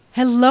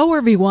Hello,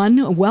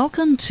 everyone.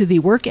 Welcome to the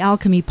Work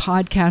Alchemy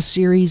podcast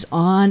series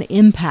on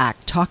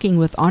impact, talking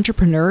with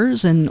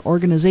entrepreneurs and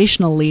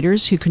organizational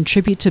leaders who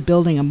contribute to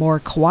building a more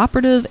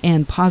cooperative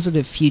and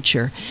positive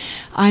future.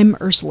 I'm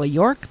Ursula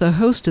York, the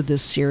host of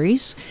this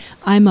series.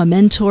 I'm a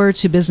mentor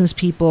to business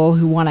people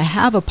who want to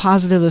have a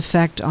positive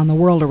effect on the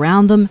world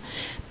around them,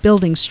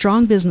 building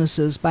strong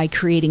businesses by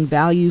creating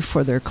value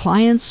for their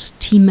clients,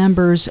 team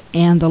members,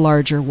 and the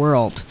larger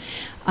world.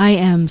 I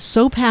am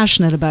so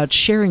passionate about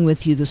sharing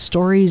with you the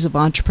stories of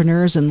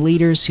entrepreneurs and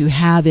leaders who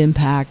have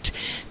impact.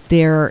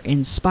 They're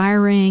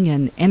inspiring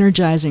and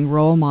energizing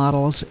role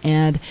models,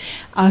 and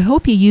I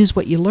hope you use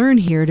what you learn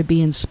here to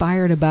be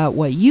inspired about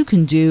what you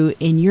can do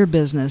in your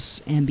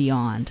business and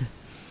beyond.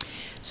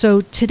 So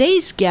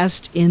today's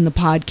guest in the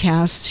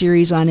podcast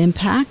series on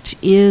impact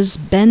is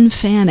Ben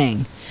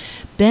Fanning.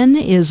 Ben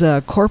is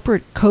a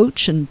corporate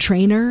coach and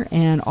trainer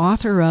and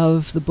author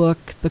of the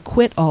book, The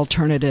Quit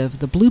Alternative,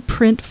 The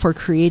Blueprint for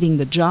Creating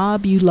the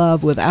Job You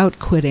Love Without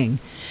Quitting.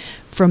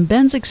 From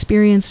Ben's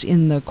experience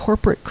in the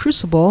corporate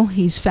crucible,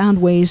 he's found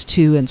ways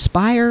to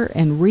inspire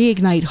and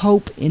reignite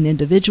hope in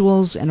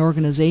individuals and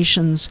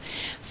organizations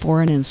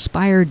for an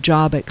inspired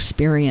job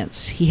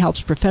experience. He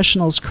helps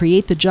professionals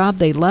create the job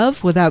they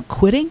love without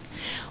quitting,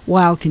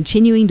 while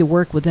continuing to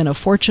work within a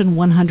Fortune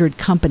 100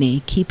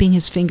 company, keeping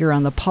his finger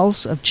on the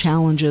pulse of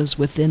challenges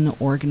within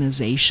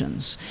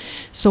organizations.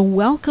 So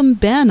welcome,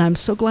 Ben. I'm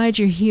so glad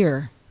you're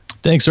here.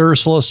 Thanks,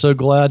 Ursula. So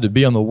glad to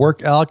be on the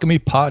Work Alchemy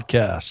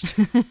podcast.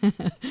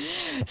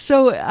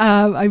 So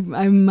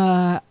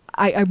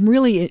I've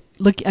really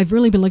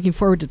been looking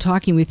forward to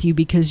talking with you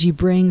because you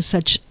bring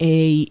such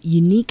a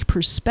unique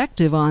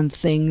perspective on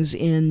things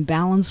in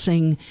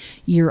balancing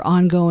your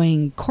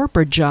ongoing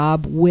corporate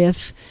job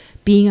with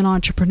being an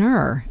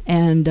entrepreneur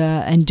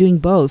and doing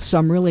both. So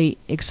I'm really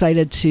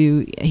excited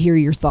to hear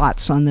your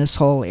thoughts on this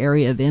whole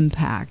area of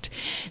impact.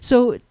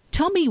 So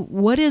tell me,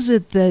 what is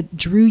it that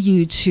drew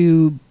you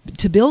to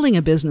building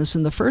a business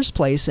in the first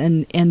place,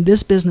 and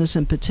this business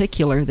in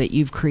particular that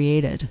you've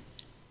created?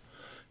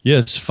 Yeah,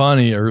 it's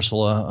funny,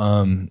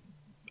 Ursula.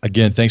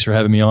 Again, thanks for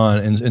having me on.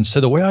 And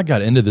so the way I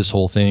got into this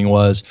whole thing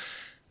was,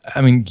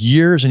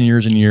 years and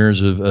years and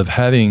years of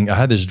having, I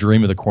had this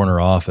dream of the corner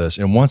office.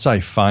 And once I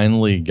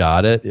finally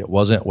got it, it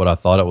wasn't what I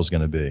thought it was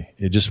going to be.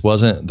 It just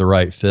wasn't the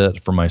right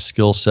fit for my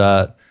skill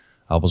set.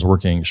 I was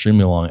working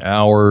extremely long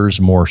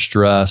hours, more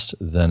stressed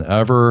than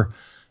ever.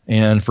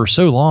 And for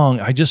so long,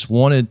 I just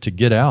wanted to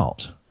get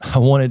out. I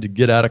wanted to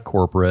get out of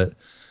corporate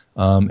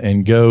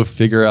and go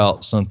figure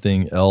out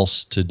something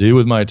else to do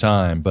with my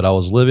time. But I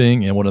was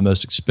living in one of the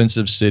most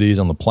expensive cities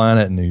on the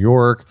planet in New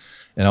York,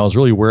 and I was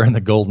really wearing the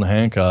golden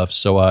handcuffs,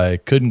 so I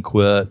couldn't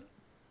quit,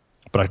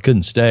 but I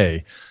couldn't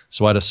stay.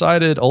 So I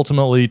decided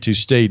ultimately to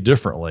stay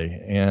differently.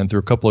 And through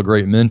a couple of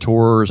great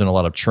mentors and a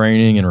lot of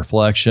training and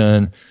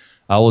reflection,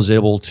 I was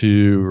able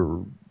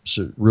to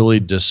really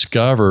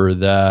discover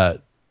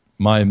that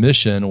my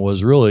mission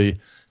was really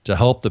to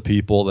help the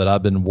people that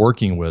I've been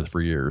working with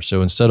for years.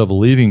 So instead of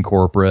leaving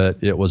corporate,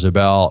 it was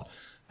about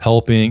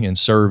helping and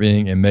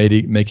serving and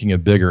making a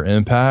bigger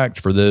impact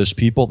for those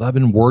people that I've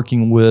been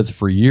working with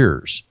for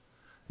years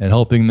and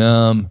helping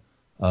them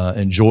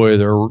enjoy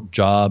their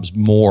jobs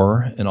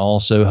more and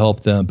also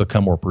help them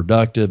become more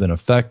productive and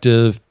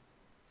effective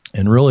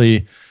and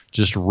really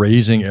just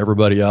raising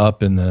everybody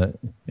up in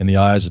the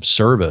eyes of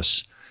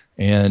service.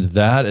 And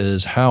that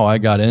is how I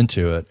got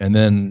into it. And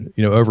then,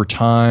 over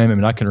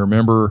time, I can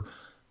remember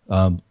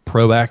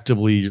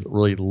proactively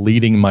really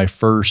leading my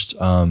first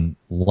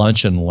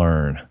lunch and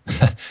learn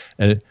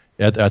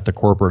at the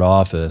corporate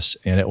office.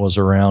 And it was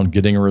around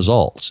getting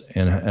results.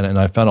 And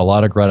I found a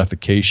lot of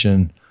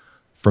gratification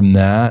from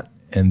that.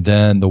 And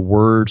then the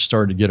word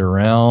started to get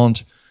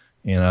around,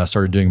 and I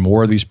started doing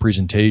more of these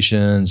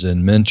presentations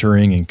and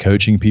mentoring and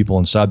coaching people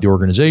inside the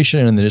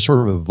organization. And then it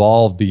sort of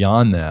evolved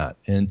beyond that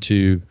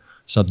into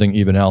something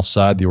even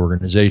outside the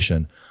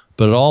organization.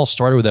 But it all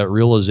started with that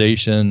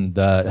realization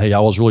that, hey, I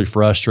was really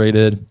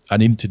frustrated. I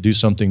needed to do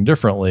something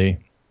differently.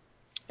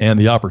 And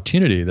the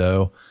opportunity,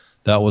 though,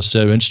 that was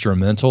so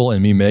instrumental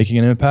in me making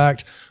an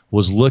impact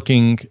was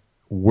looking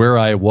where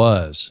I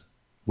was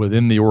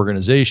within the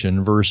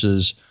organization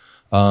versus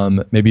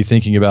maybe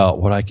thinking about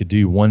what I could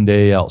do one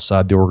day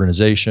outside the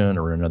organization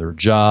or in another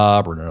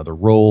job or in another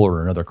role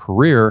or another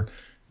career. It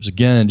was,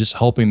 again, just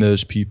helping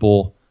those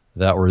people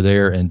that were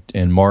there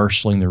and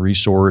marshaling the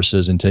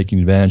resources and taking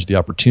advantage of the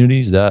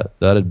opportunities that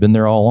had been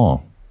there all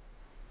along.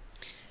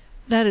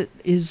 That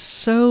is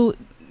so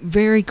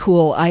very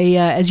cool.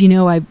 As you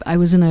know, I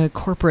was in a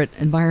corporate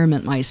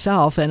environment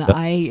myself, and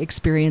I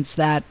experienced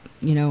that,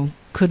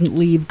 couldn't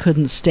leave,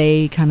 couldn't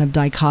stay kind of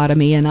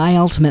dichotomy. And I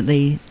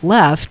ultimately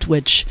left,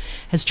 which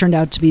has turned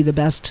out to be the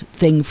best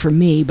thing for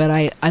me. But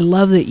I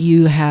love that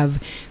you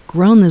have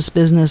grown this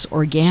business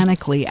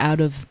organically out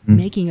of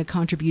making a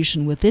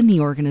contribution within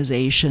the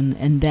organization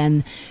and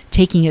then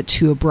taking it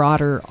to a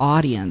broader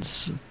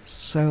audience.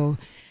 So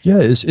yeah,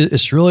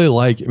 it's really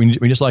like,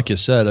 just like you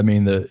said,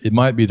 it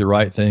might be the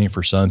right thing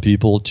for some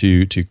people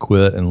to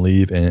quit and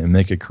leave and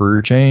make a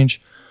career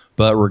change.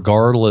 But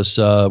regardless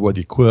of whether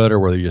you quit or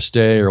whether you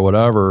stay or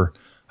whatever,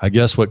 I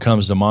guess what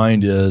comes to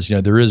mind is,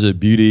 there is a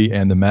beauty,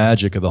 and the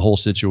magic of the whole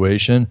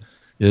situation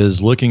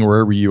is looking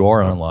wherever you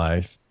are in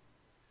life,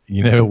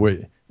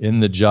 in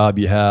the job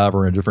you have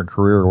or in a different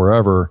career or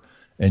wherever,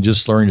 and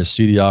just learning to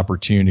see the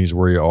opportunities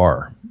where you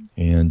are,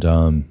 and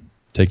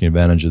taking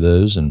advantage of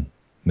those and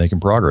making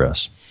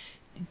progress.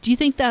 Do you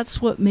think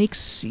that's what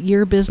makes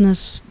your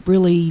business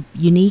really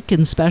unique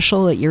and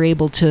special, that you're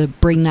able to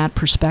bring that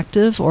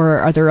perspective? Or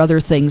are there other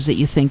things that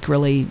you think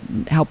really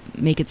help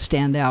make it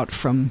stand out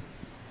from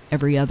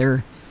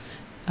other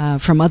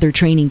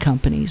training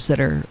companies that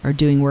are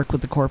doing work with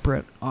the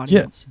corporate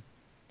audience?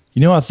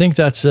 Yeah. I think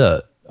that's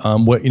it.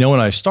 When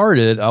I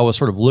started, I was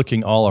sort of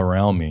looking all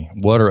around me.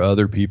 What are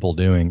other people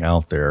doing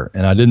out there?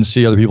 And I didn't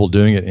see other people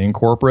doing it in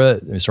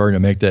corporate. They started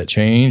to make that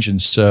change.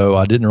 And so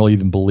I didn't really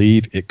even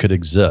believe it could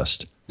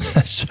exist.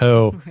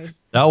 So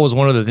that was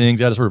one of the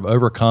things I had to sort of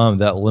overcome,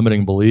 that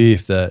limiting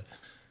belief that,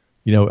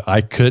 I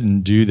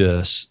couldn't do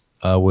this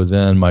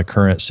within my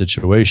current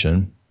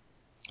situation.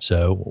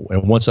 So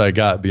once I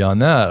got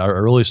beyond that, I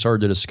really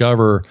started to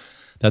discover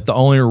that the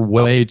only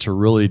way to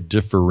really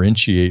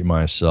differentiate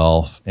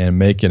myself and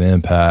make an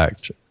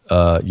impact,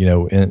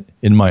 in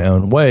my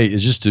own way,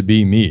 is just to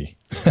be me,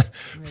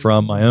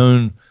 from my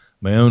own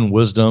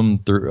wisdom,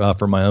 through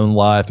from my own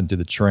life, and through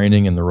the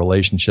training and the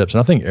relationships.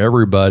 And I think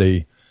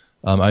everybody,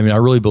 I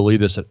really believe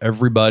this, that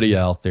everybody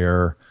out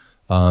there,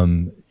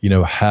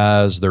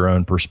 has their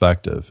own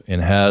perspective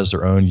and has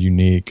their own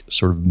unique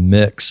sort of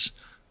mix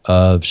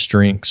of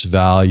strengths,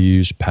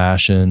 values,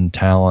 passion,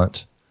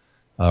 talent,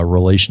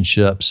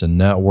 relationships, and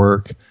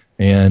network.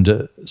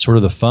 And sort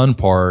of the fun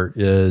part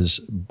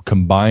is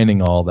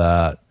combining all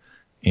that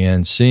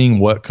and seeing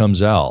what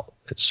comes out.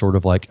 It's sort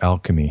of like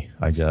alchemy,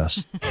 I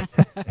guess.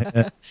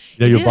 It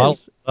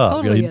is.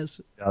 Totally is.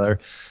 Together.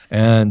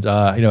 And,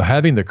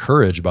 having the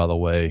courage, by the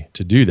way,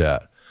 to do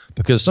that.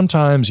 Because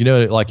sometimes,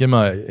 like in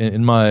my,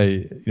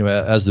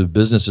 as the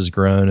business has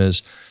grown,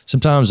 is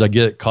sometimes I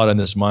get caught in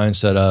this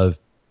mindset of,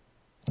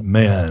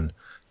 man,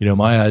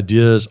 my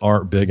ideas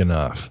aren't big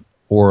enough,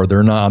 or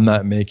I'm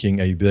not making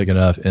a big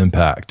enough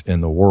impact in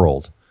the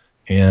world.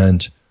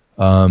 And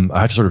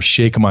I have to sort of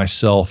shake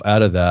myself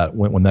out of that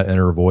when that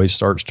inner voice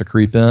starts to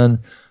creep in,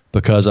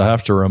 because I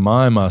have to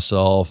remind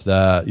myself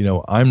that,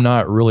 I'm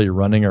not really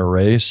running a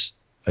race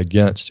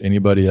against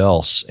anybody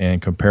else,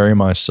 and comparing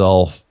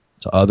myself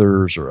to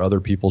others or other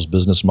people's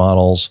business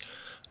models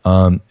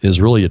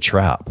is really a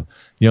trap.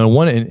 On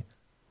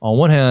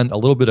one hand, a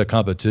little bit of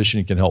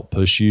competition can help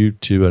push you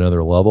to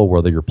another level,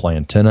 whether you're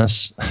playing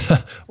tennis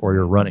or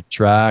you're running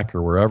track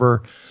or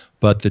wherever.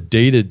 But the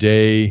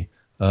day-to-day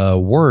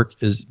work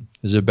is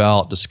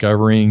about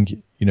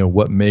discovering,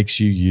 what makes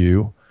you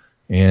you,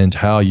 and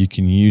how you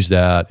can use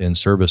that in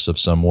service of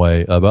some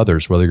way of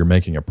others, whether you're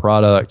making a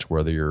product,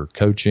 whether you're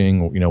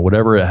coaching,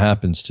 whatever it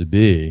happens to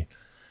be.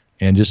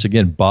 And just,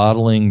 again,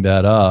 bottling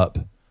that up,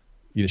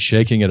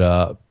 shaking it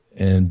up,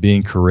 and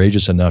being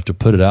courageous enough to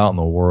put it out in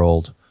the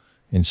world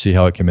and see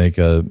how it can make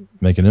an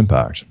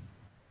impact.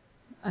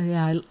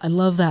 Yeah, I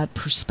love that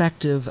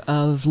perspective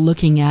of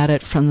looking at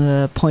it from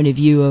the point of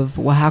view of,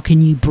 well, how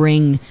can you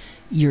bring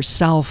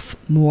yourself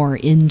more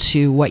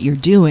into what you're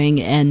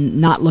doing,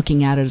 and not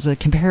looking at it as a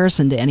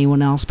comparison to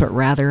anyone else, but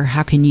rather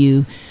how can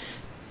you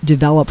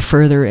develop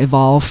further,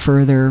 evolve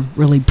further,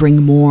 really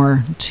bring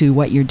more to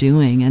what you're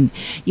doing. And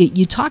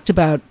you talked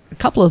about a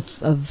couple of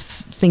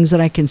things that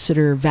I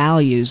consider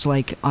values,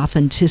 like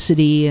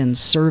authenticity and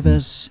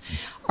service.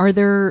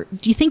 Do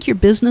you think your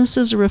business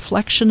is a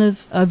reflection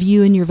of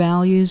you and your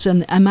values?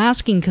 And I'm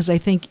asking because I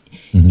think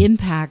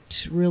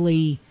impact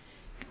really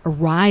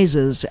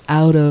arises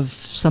out of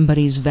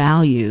somebody's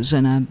values.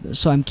 And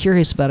so I'm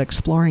curious about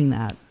exploring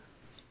that.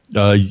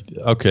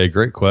 Okay,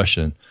 great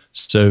question.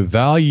 So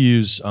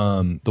values,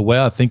 the way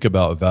I think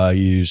about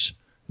values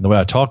and the way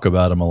I talk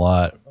about them a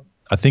lot,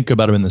 I think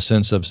about them in the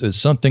sense of it's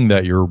something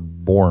that you're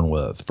born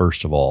with,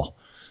 first of all.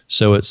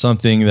 So it's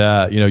something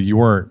that, you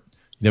weren't,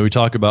 we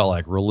talk about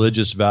like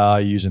religious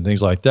values and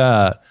things like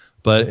that.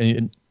 But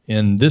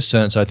in this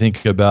sense, I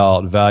think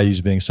about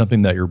values being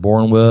something that you're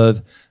born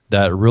with,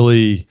 that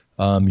really,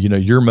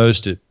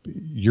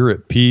 you're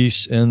at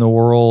peace in the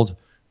world,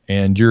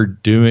 and you're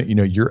doing,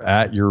 you're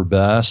at your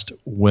best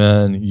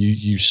when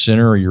you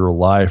center your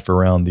life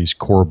around these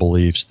core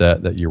beliefs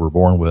that you were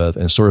born with.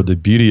 And sort of the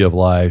beauty of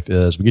life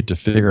is we get to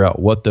figure out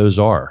what those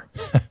are.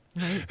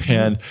 Right.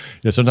 And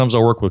sometimes I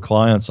work with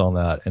clients on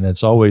that, and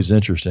it's always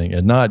interesting,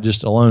 and not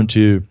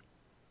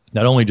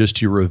only just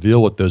to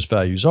reveal what those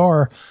values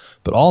are,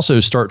 but also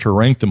start to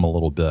rank them a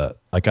little bit.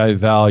 Like, I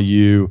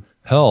value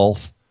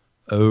health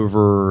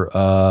over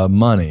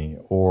money,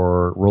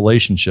 or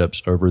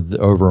relationships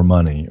over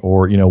money,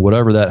 or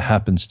whatever that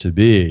happens to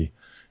be,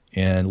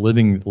 and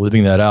living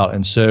that out.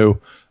 And so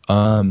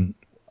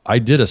I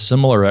did a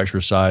similar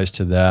exercise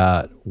to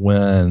that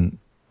when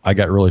I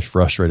got really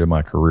frustrated in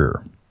my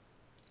career.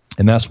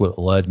 And that's what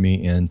led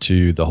me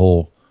into the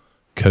whole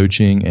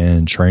coaching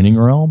and training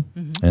realm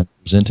and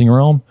presenting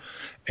realm.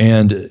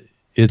 And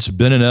it's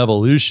been an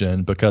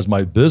evolution because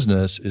my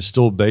business is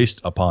still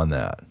based upon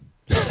that.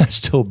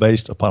 Still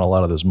based upon a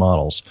lot of those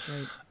models,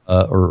 right.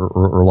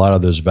 Or a lot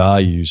of those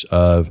values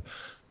of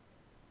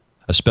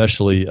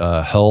especially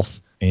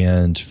health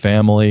and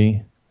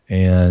family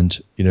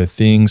and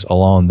things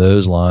along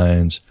those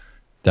lines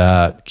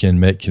that can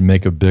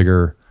make a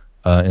bigger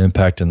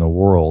impact in the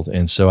world.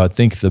 And so I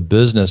think the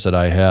business that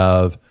I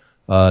have,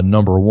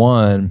 number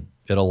one,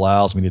 it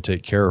allows me to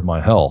take care of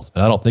my health.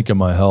 And I don't think of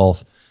my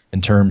health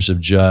in terms of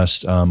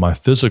just my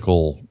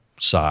physical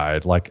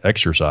side, like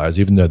exercise,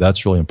 even though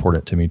that's really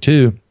important to me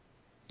too.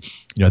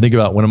 I think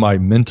about when am I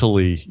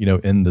mentally,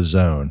 in the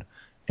zone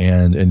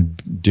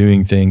and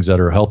doing things that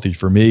are healthy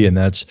for me. And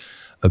that's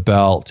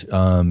about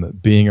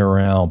being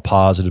around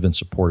positive and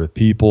supportive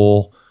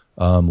people,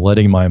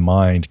 letting my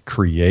mind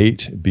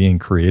create, being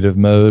creative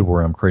mode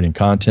where I'm creating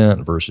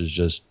content versus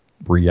just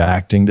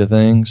reacting to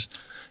things.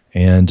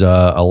 And,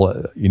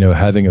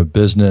 having a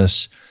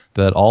business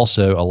that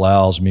also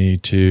allows me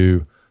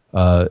to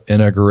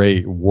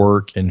integrate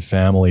work and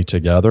family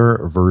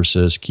together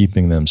versus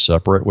keeping them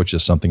separate, which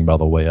is something, by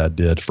the way, I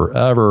did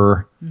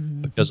forever.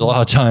 Mm-hmm. Because a lot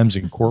of times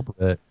in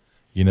corporate,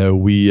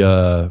 we,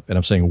 and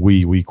I'm saying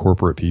we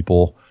corporate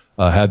people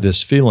have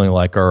this feeling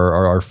like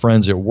our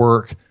friends at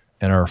work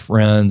and our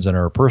friends and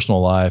our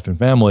personal life and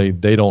family,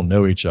 they don't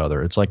know each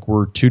other. It's like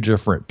we're two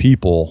different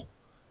people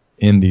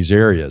in these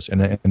areas.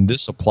 And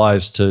this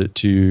applies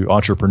to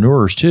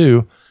entrepreneurs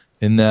too,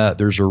 in that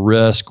there's a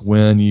risk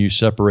when you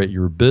separate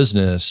your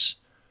business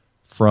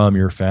from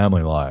your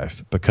family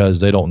life because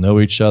they don't know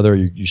each other.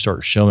 You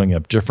start showing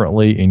up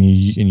differently, and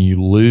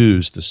you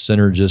lose the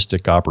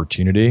synergistic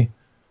opportunity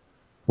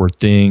where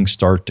things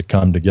start to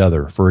come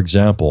together. For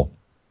example,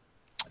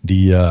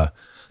 the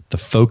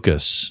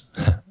focus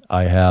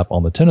I have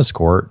on the tennis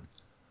court,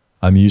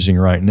 I'm using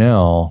right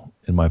now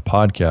in my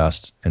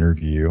podcast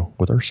interview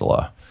with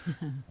Ursula,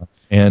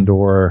 and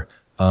or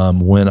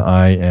when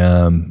I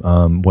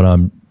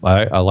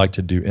like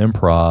to do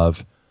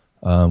improv,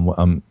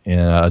 and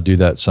I do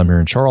that some here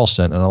in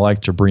Charleston, and I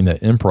like to bring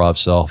that improv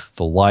self,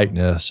 the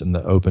lightness and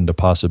the open to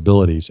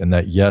possibilities and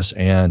that yes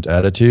and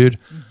attitude.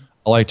 Mm-hmm.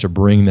 I like to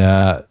bring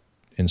that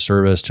in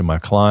service to my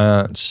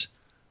clients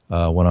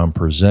when I'm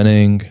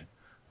presenting,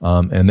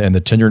 and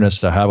the tenderness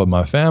that I have with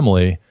my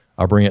family,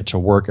 I bring it to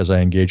work as I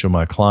engage with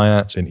my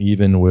clients and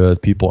even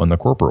with people in the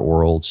corporate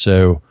world.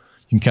 So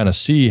you can kind of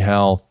see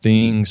how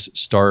things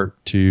start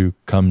to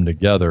come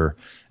together.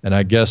 And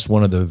I guess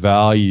one of the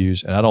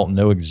values, and I don't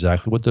know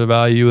exactly what the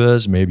value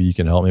is, maybe you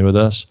can help me with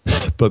this,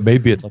 but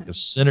maybe it's like a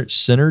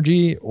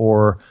synergy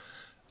or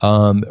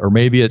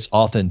maybe it's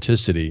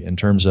authenticity in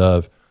terms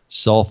of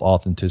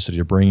self-authenticity,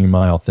 or bringing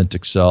my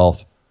authentic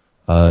self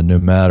no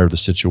matter the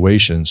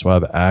situation. So I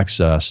have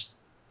access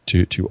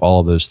to all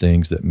of those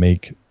things that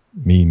make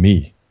me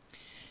me.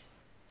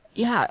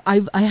 Yeah,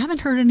 I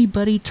haven't heard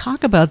anybody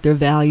talk about their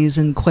values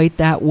in quite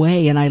that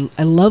way, and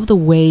I love the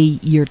way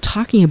you're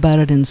talking about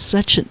it in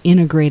such an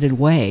integrated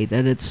way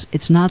that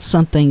it's not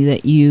something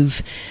that you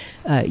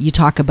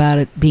talk about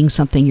it being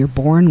something you're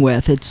born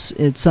with.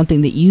 It's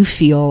something that you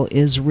feel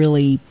is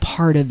really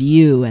part of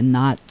you and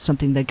not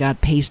something that got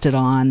pasted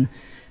on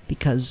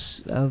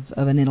because of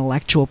an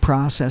intellectual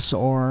process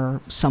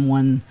or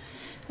someone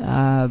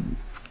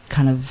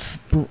kind of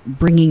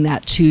bringing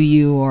that to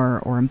you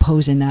or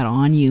imposing that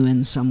on you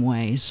in some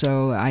way.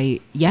 So I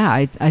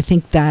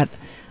think that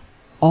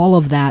all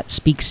of that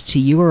speaks to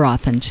your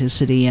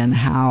authenticity and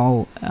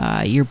how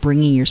you're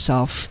bringing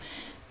yourself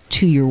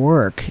to your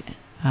work.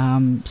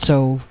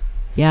 So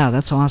yeah,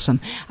 that's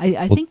awesome.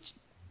 I think.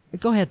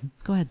 Go ahead,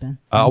 Ben.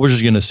 I was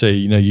just going to say,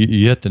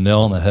 you hit the nail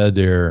on the head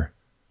there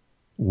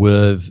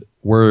with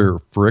where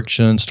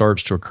friction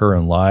starts to occur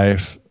in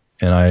life.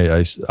 And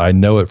I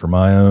know it from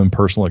my own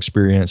personal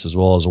experience as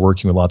well as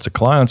working with lots of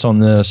clients on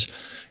this.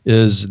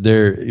 Is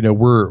there,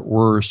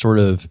 we're sort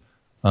of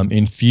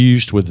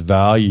infused with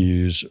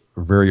values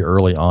very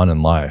early on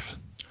in life,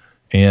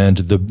 and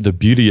the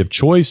beauty of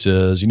choice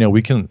is,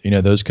 we can,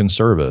 those can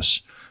serve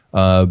us.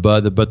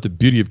 But the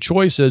beauty of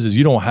choice is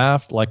you don't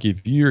have to, like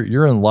if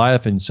you're in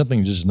life and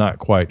something's just not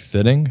quite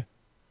fitting,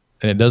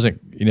 and it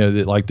doesn't,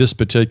 like this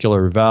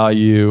particular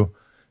value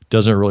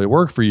doesn't really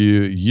work for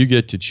you, you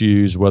get to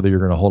choose whether you're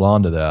going to hold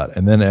on to that.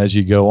 And then as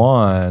you go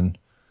on,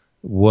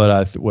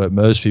 what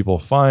most people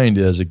find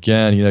is,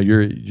 again,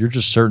 you're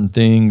just certain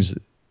things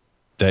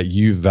that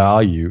you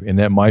value, and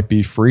that might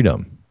be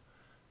freedom,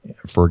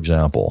 for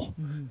example.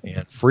 Mm-hmm.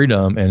 And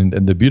freedom, and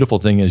the beautiful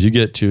thing is you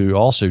get to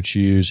also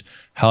choose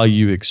how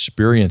you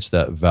experience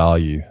that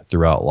value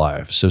throughout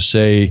life. So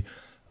say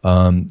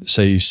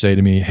you say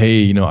to me,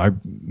 hey,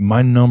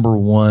 my number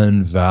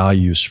one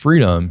value is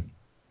freedom.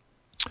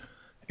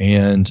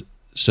 And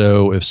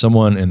so if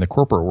someone in the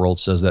corporate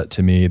world says that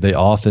to me, they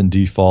often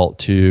default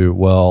to,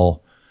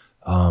 well,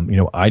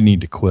 I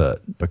need to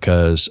quit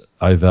because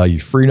I value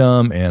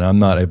freedom and I'm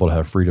not able to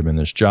have freedom in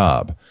this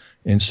job.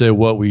 And so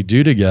what we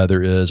do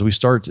together is we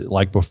start to,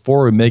 like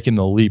before making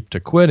the leap to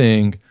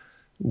quitting,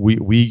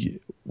 we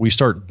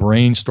start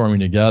brainstorming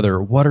together.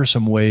 What are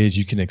some ways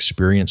you can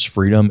experience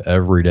freedom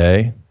every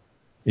day?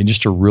 in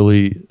just a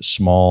really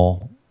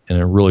small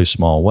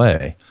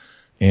way.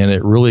 And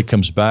it really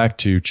comes back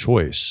to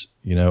choice.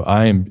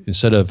 I am,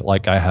 instead of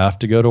like I have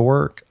to go to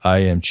work, I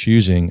am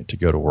choosing to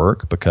go to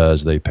work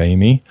because they pay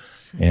me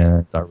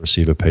and I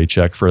receive a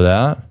paycheck for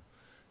that.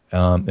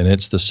 And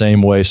it's the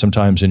same way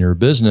sometimes in your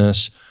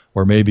business,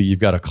 where maybe you've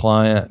got a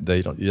client that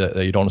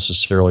you don't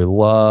necessarily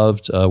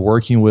love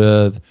working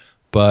with,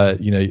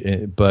 but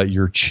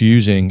you're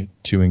choosing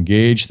to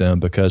engage them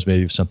because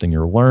maybe it's something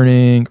you're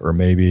learning, or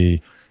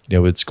maybe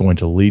it's going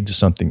to lead to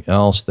something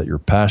else that you're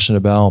passionate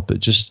about. But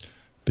just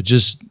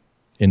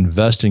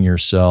invest in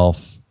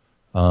yourself.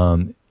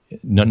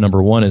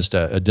 Number one is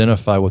to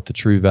identify what the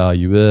true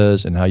value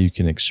is and how you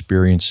can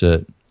experience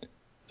it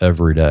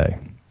every day.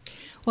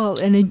 Well,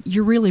 and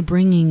you're really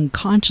bringing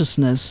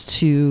consciousness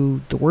to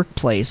the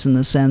workplace in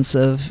the sense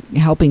of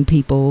helping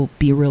people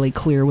be really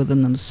clear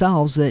within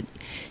themselves that,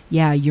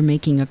 yeah, you're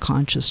making a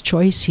conscious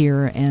choice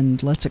here,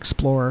 and let's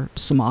explore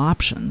some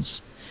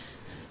options.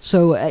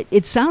 So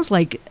it sounds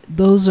like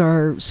those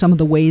are some of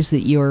the ways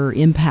that you're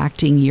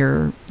impacting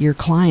your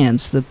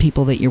clients, the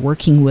people that you're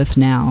working with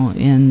now,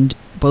 and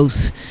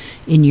both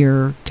in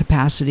your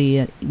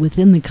capacity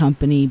within the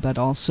company, but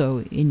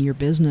also in your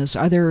business.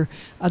 Are there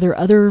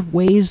other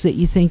ways that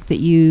you think that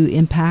you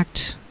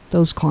impact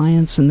those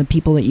clients and the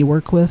people that you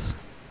work with?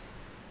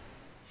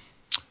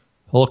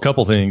 Well, a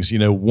couple things.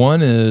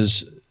 One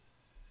is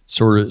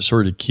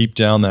sort of keep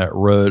down that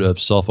road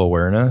of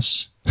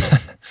self-awareness.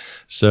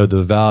 So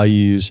the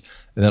values,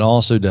 and then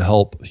also to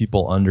help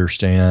people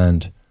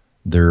understand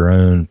their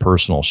own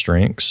personal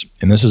strengths.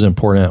 And this is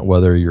important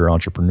whether you're an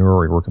entrepreneur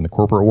or you work in the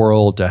corporate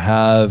world, to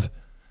have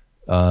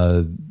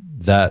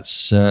that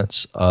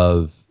sense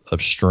of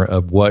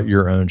what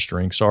your own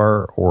strengths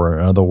are, or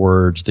in other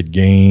words, the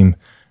game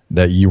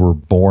that you were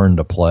born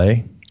to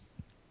play.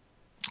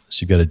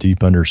 So you got a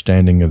deep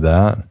understanding of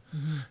that.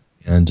 Mm-hmm.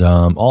 And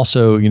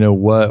also,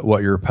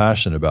 what you're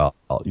passionate about.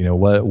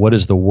 What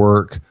is the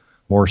work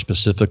more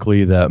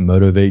specifically that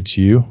motivates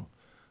you?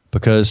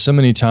 Because so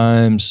many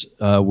times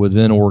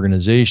within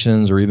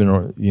organizations, or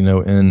even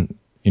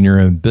in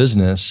your own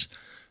business,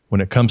 when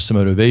it comes to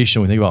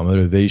motivation, we think about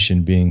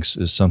motivation being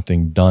is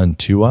something done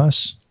to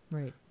us.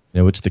 Right.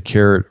 It's the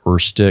carrot or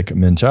stick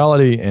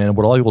mentality, and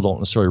what a lot of people don't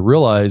necessarily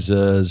realize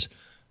is,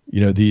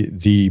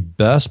 the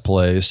best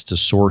place to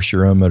source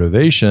your own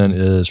motivation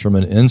is from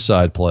an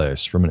inside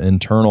place, from an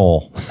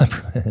internal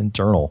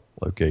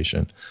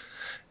location,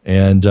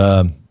 and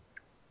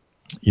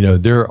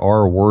there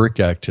are work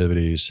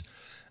activities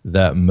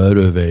that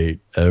motivate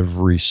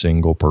every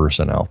single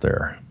person out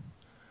there.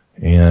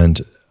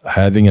 And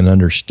having an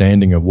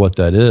understanding of what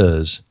that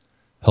is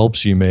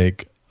helps you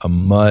make a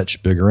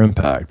much bigger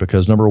impact.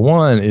 Because number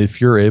one, if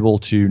you're able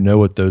to know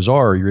what those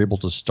are, you're able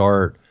to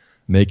start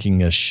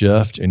making a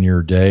shift in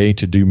your day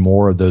to do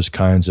more of those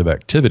kinds of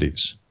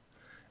activities.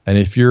 And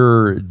if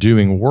you're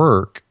doing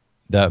work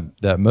that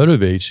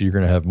motivates you, you're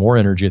going to have more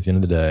energy at the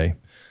end of the day.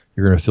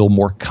 You're going to feel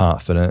more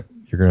confident.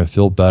 You're going to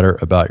feel better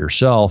about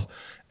yourself.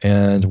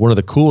 And one of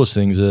the coolest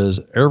things is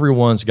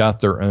everyone's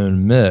got their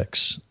own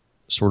mix,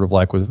 sort of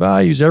like with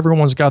values.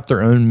 Everyone's got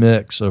their own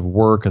mix of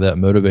work that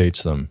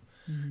motivates them.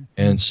 Mm-hmm.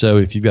 And so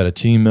if you've got a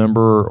team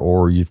member,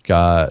 or you've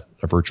got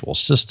a virtual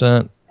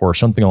assistant, or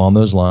something along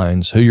those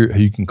lines, who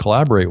you can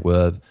collaborate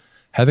with,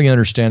 having an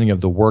understanding of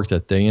the work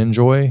that they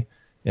enjoy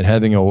and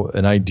having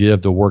an idea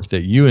of the work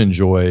that you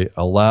enjoy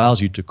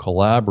allows you to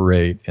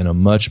collaborate in a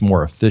much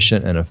more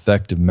efficient and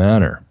effective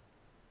manner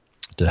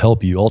to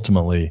help you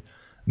ultimately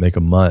make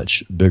a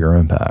much bigger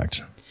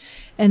impact.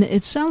 And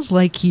it sounds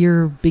like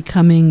you're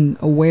becoming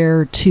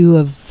aware too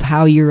of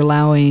how you're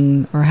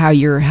allowing, or how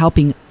you're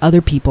helping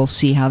other people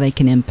see how they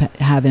can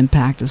have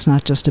impact. It's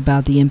not just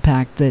about the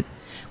impact that,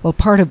 well,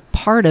 part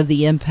of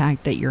the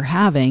impact that you're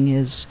having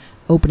is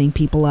opening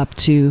people up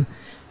to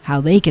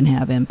how they can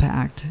have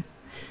impact.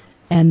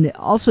 And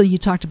also you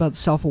talked about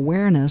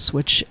self-awareness,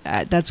 which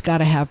that's got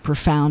to have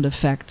profound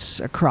effects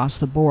across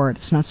the board.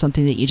 It's not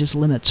something that you just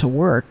limit to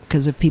work,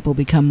 because if people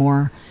become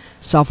more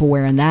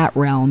self-aware in that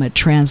realm, it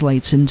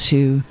translates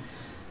into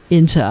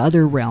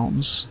other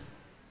realms.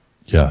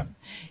 Yeah.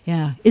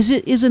 Yeah. Is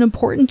it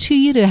important to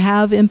you to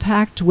have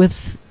impact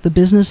with the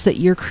business that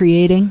you're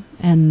creating?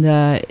 And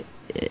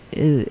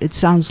it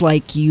sounds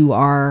like you've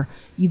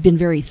been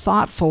very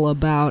thoughtful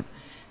about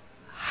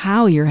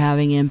how you're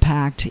having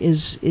impact.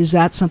 Is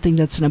that something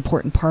that's an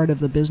important part of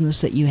the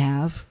business that you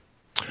have?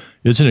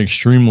 It's an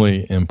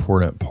extremely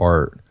important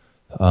part.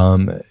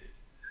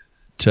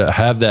 To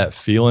have that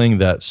feeling,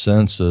 that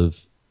sense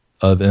of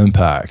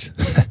impact,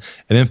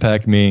 and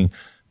impact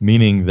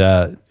meaning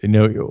that,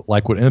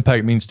 like what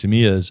impact means to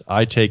me is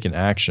I take an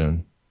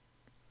action,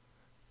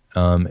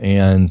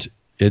 and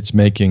it's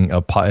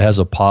it has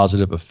a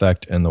positive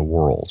effect in the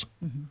world.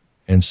 Mm-hmm.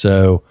 And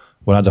so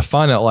when I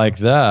define it like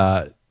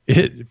that,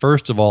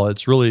 first of all,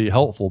 it's really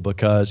helpful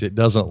because it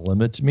doesn't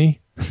limit me.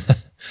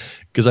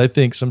 Because I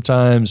think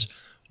sometimes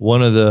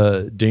one of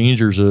the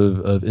dangers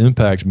of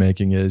impact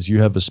making is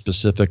you have a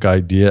specific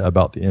idea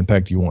about the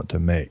impact you want to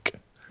make.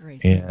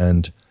 Right.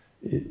 And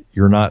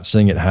you're not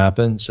seeing it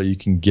happen. So you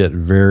can get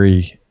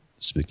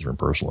speaking from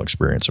personal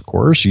experience, of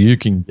course, you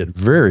can get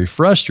very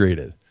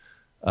frustrated.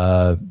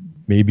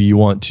 Maybe you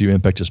want to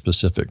impact a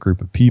specific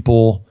group of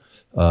people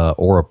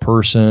or a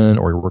person,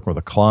 or you're working with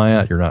a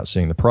client, you're not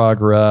seeing the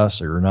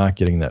progress, or you're not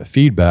getting that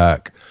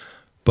feedback.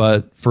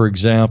 But for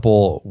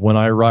example, when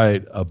I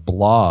write a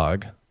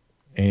blog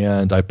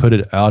and I put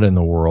it out in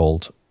the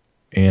world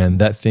and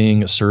that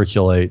thing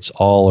circulates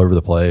all over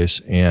the place,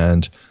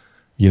 and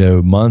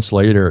months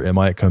later it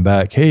might come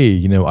back,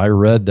 hey, I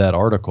read that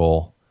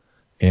article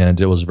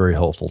and it was very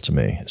helpful to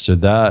me. So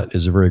that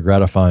is a very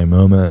gratifying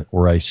moment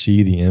where I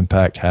see the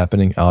impact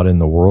happening out in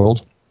the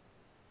world.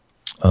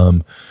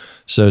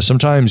 So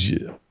sometimes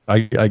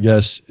I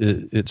guess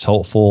it's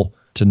helpful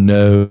to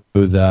know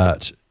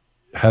that,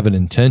 have an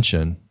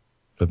intention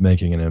of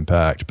making an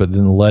impact, but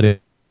then letting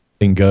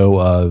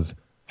go of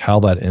how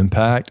that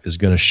impact is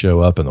going to show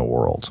up in the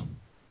world.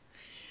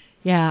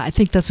 Yeah, I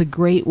think that's a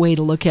great way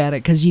to look at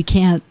it, because you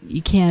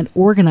can't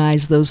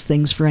organize those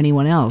things for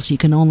anyone else. You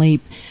can only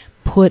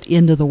put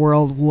into the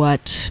world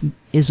what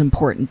is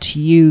important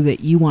to you, that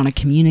you want to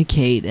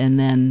communicate, and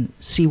then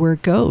see where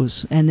it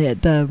goes. And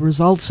the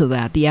results of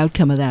that, the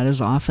outcome of that,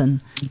 is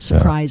often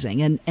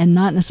surprising and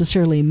not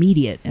necessarily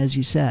immediate, as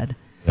you said.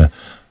 Yeah.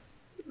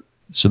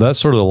 So that's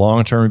sort of the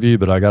long-term view,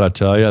 but I got to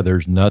tell you,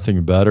 there's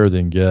nothing better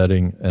than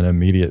getting an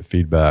immediate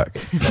feedback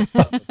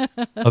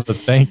of the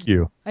thank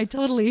you. I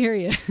totally hear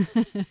you.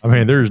 I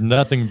mean, there's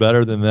nothing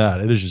better than that.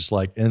 It is just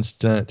like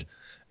instant.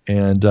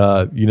 And,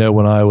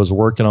 when I was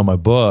working on my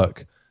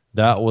book,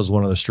 that was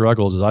one of the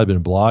struggles. Is I'd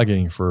been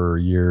blogging for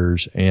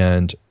years,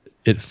 and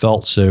it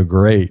felt so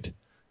great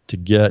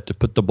to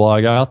put the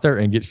blog out there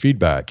and get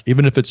feedback.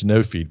 Even if it's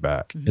no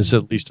feedback, mm-hmm. It's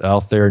at least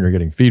out there and you're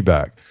getting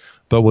feedback.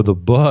 But with a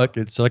book,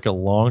 it's like a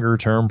longer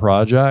term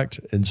project.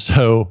 And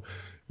so,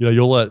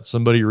 you'll let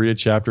somebody read a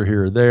chapter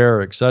here or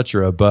there, et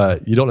cetera,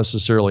 but you don't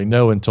necessarily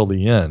know until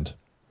the end.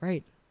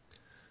 Right.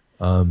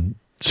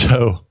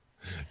 So,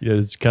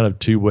 it's kind of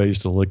two ways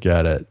to look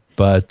at it.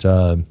 But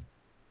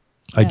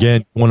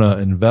again, you want to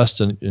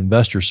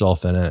invest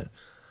yourself in it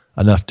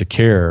enough to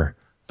care,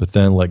 but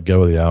then let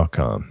go of the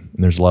outcome.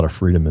 And there's a lot of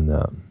freedom in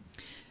that.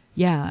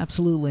 Yeah,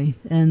 absolutely.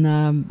 And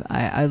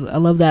I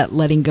love that,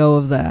 letting go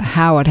of the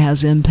how it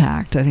has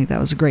impact. I think that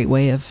was a great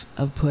way of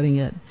putting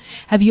it.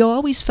 Have you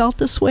always felt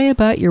this way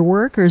about your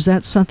work, or is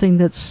that something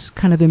that's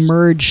kind of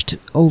emerged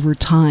over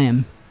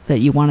time, that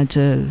you wanted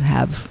to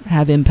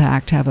have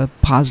impact, have a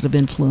positive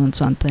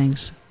influence on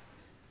things?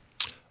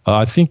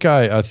 I think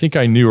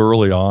I knew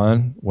early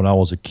on when I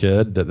was a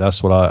kid that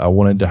that's what I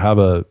wanted to have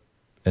an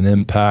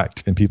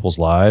impact in people's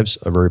lives,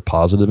 a very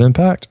positive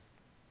impact.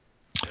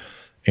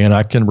 And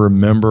I can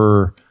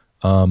remember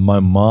my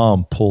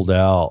mom pulled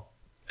out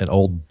an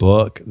old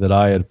book that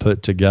I had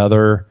put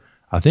together,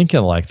 I think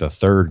in like the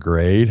third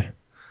grade.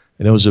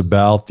 And it was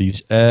about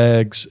these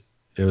eggs.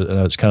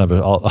 It's kind of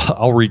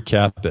I'll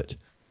recap it.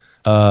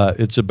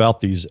 It's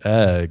about these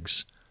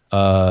eggs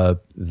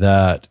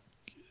that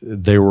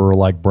they were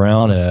like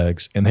brown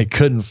eggs, and they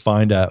couldn't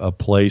find a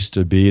place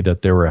to be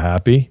that they were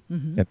happy,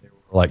 mm-hmm. and they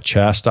were like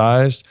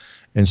chastised.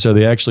 And so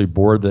they actually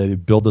they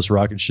build this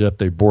rocket ship,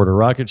 they board a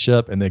rocket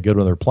ship, and they go to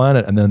another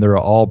planet, and then they're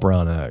all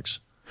brown eggs.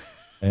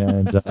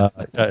 And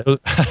I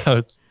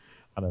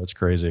know it's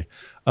crazy.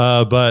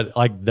 But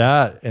like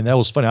that, and that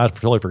was funny. I'd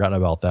totally forgotten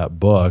about that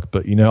book,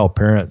 but how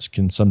parents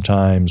can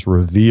sometimes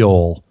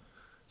reveal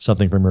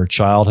something from your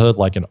childhood,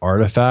 like an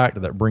artifact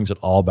that brings it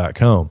all back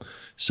home.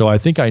 So I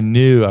think I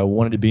knew I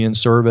wanted to be in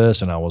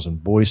service, and I was in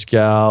Boy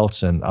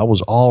Scouts, and I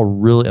was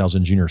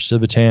in Junior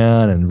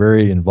Civitan and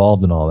very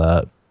involved in all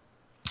that.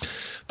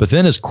 But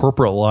then as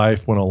corporate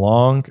life went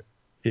along,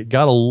 it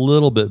got a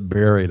little bit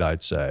buried,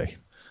 I'd say,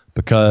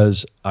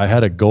 because I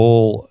had a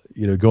goal,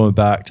 going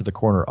back to the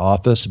corner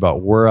office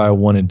about where I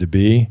wanted to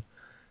be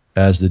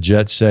as the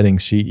jet-setting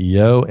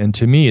CEO. And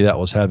to me, that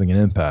was having an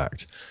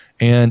impact.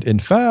 And in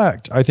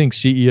fact, I think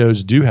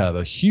CEOs do have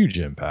a huge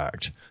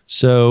impact.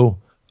 So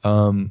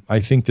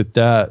I think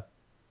that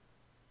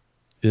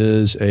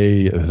is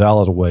a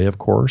valid way, of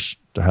course,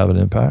 to have an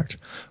impact.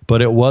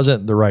 But it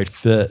wasn't the right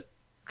fit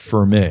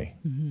for me.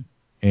 Mm-hmm.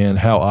 And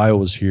how I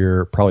was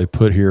probably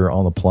put here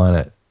on the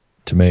planet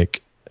to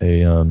make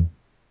an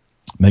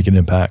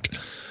impact.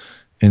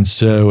 And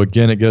so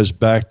again, it goes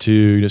back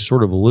to just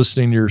sort of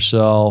listening to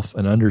yourself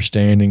and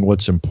understanding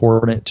what's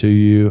important to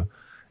you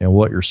and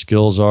what your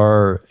skills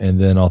are, and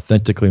then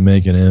authentically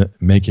making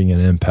an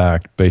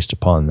impact based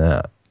upon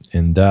that.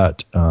 And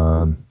that,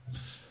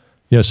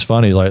 it's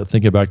funny, like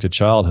thinking back to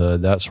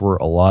childhood, that's where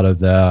a lot of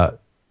that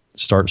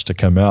starts to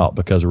come out,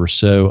 because we're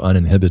so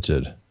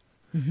uninhibited.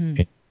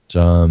 Mm-hmm.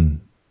 And,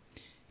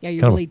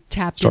 you're really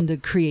tapped into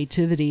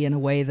creativity in a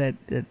way that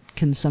you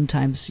can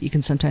sometimes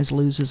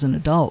lose as an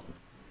adult.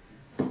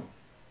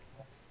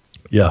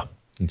 Yeah.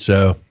 And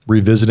so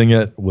revisiting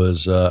it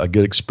was a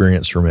good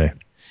experience for me.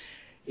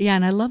 Yeah,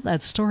 and I love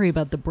that story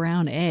about the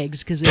brown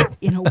eggs because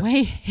in a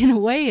way,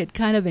 it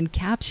kind of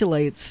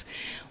encapsulates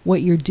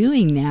what you're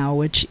doing now,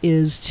 which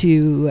is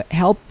to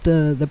help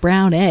the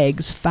brown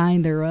eggs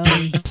find their own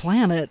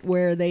planet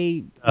where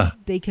they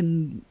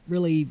can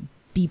really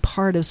be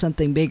part of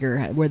something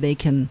bigger, where they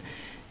can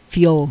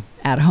feel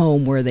at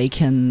home, where they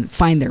can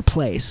find their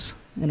place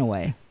in a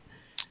way.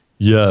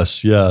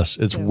 Yes, yes.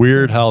 It's So,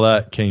 weird how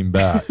that came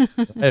back. I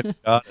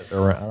haven't got it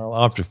around.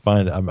 I'll have to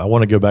find it. I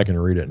want to go back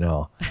and read it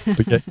now.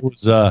 But yeah, it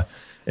was,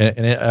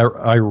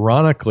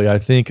 ironically, I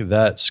think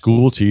that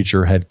school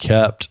teacher had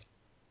kept,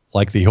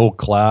 like, the whole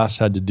class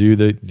had to do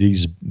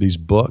these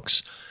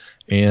books,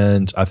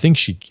 and I think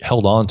she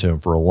held on to them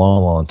for a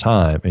long, long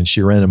time. And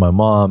she ran to my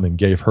mom and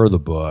gave her the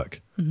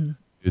book, who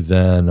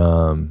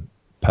then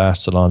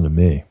passed it on to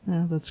me.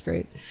 oh, that's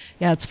great.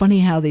 Yeah, it's funny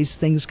how these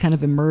things kind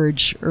of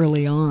emerge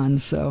early on.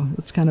 So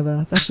it's kind of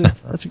that's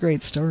a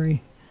great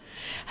story.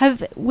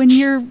 When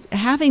you're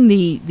having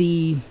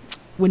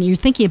when you're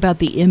thinking about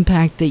the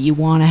impact that you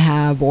want to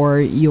have,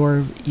 or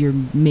you're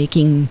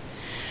making,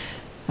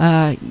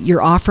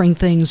 you're offering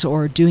things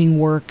or doing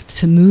work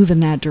to move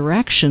in that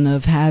direction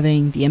of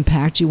having the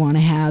impact you want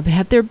to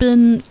have there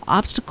been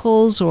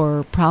obstacles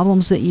or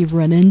problems that you've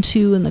run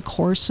into in the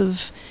course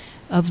of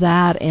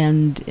that,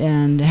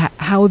 and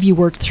how have you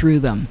worked through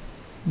them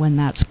when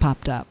that's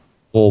popped up?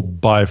 Well,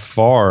 by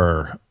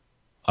far,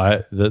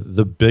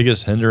 the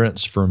biggest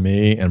hindrance for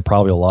me and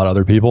probably a lot of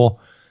other people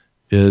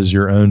is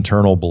your own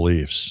internal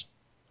beliefs.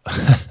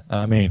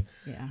 I mean,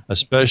 Yeah.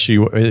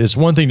 especially, it's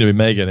one thing to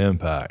make an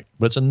impact,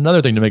 but it's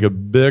another thing to make a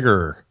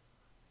bigger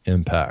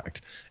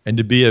impact. And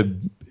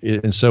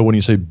so when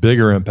you say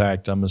bigger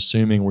impact, I'm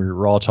assuming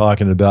we're all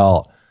talking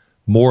about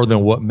more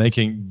than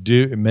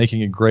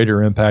making a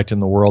greater impact in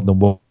the world than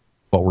what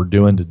we're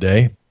doing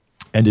today.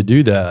 And to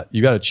do that,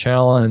 you got to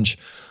challenge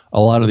a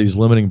lot of these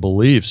limiting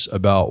beliefs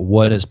about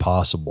what is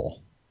possible.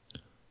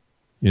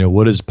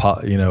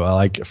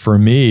 Like for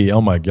me,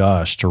 oh my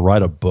gosh, to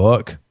write a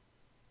book,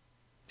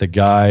 the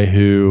guy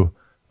who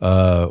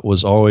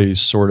was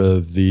always sort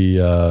of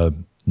the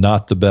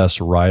not the best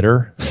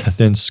writer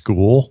in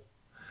school,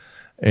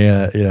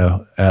 and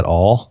at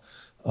all.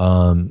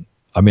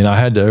 I mean, I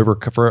had to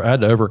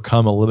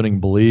overcome a limiting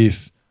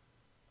belief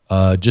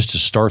just to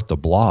start the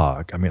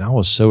blog. I mean, I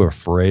was so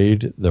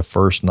afraid the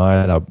first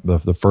night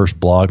of the first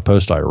blog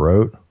post I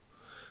wrote,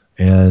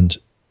 and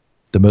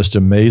the most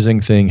amazing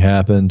thing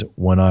happened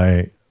when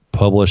I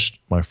published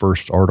my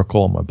first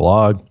article on my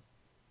blog.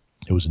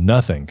 It was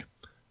nothing.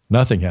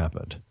 Nothing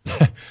happened.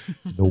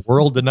 The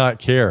world did not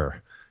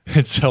care.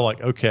 And so, like,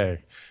 okay,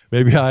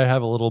 maybe I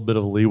have a little bit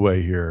of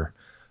leeway here.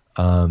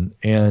 And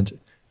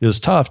it was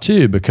tough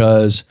too,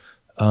 because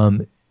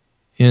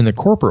in the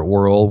corporate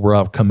world where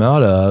I've come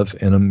out of,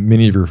 and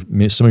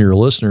some of your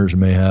listeners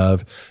may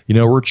have,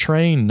 we're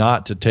trained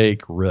not to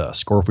take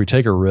risk, or if we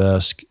take a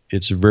risk,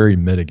 it's very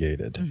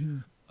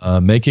mitigated.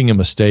 Making a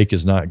mistake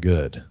is not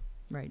good.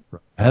 Right.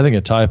 Having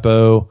a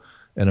typo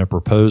in a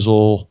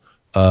proposal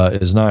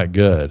is not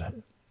good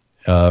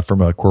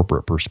from a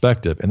corporate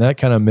perspective, and that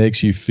kind of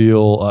makes you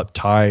feel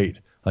uptight,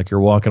 like you're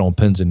walking on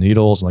pins and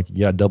needles, and like you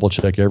got to double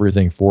check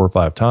everything 4 or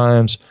 5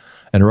 times.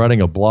 And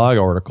writing a blog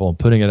article and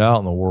putting it out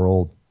in the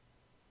world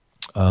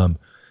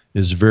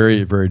is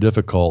very, very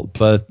difficult.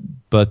 But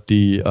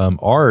the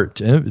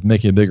art in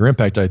making a bigger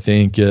impact, I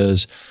think,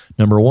 is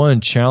number one,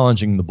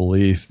 challenging the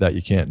belief that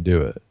you can't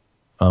do it.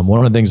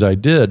 One of the things I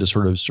did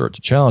to start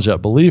to challenge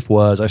that belief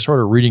was I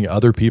started reading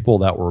other people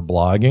that were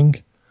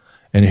blogging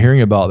and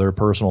hearing about their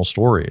personal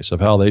stories of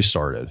how they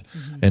started.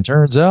 And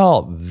turns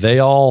out they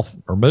all,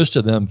 or most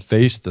of them,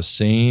 faced the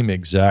same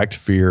exact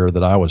fear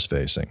that I was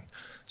facing.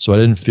 So I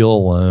didn't feel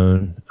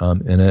alone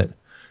in it,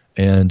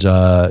 and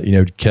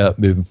kept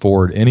moving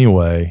forward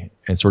anyway,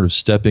 and sort of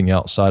stepping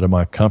outside of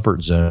my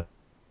comfort zone,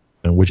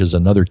 which is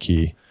another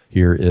key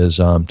here, is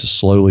to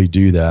slowly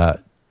do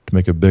that to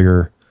make a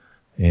bigger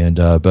and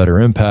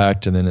better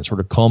impact. And then it sort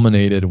of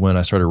culminated when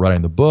I started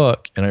writing the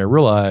book, and I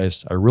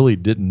realized I really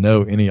didn't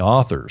know any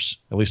authors,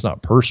 at least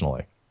not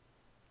personally.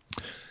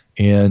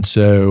 And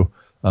so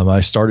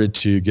I started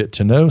to get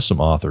to know some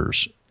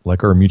authors,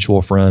 like our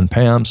mutual friend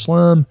Pam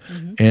Slim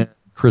and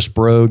Chris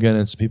Brogan,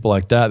 and some people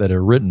like that have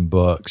written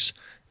books.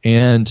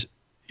 And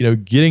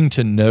getting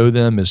to know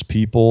them as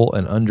people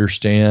and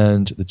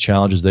understand the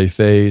challenges they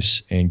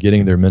face, and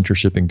getting their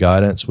mentorship and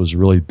guidance was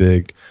really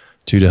big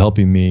to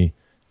helping me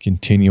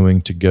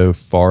continuing to go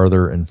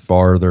farther and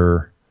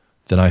farther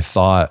than I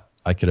thought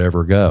I could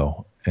ever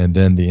go. And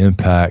then the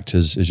impact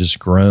has just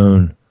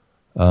grown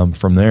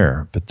from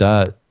there. But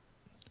I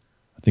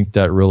think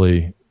that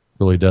really,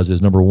 really does is,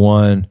 number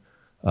one,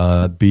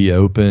 be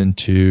open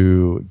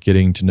to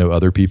getting to know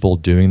other people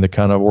doing the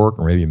kind of work,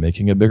 or maybe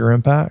making a bigger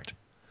impact,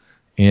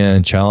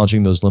 and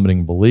challenging those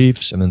limiting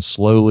beliefs, and then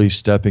slowly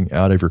stepping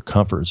out of your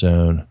comfort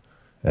zone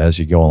as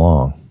you go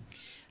along.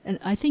 And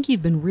I think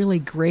you've been really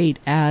great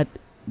at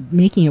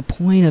making a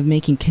point of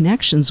making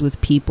connections with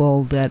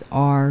people that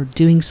are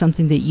doing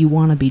something that you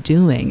want to be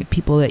doing,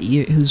 people that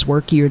whose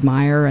work you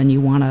admire, and you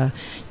want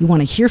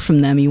to hear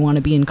from them, you want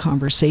to be in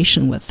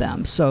conversation with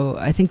them. So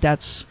I think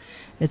it's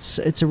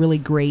a really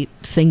great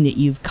thing that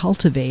you've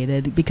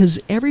cultivated, because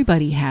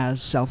everybody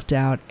has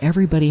self-doubt,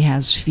 everybody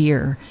has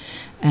fear,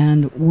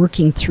 and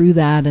working through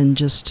that and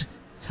just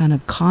kind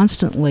of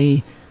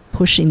constantly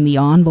pushing the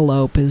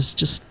envelope is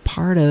just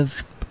part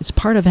of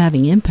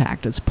having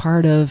impact. It's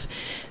part of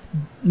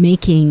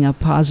making a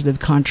positive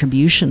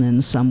contribution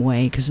in some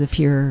way, because if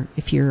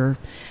you're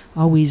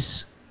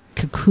always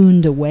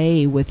cocooned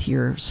away with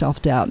your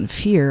self-doubt and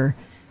fear,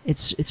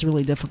 it's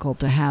really difficult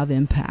to have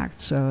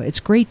impact. So it's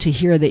great to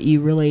hear that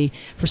you really,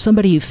 for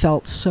somebody who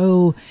felt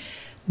so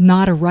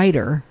not a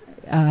writer,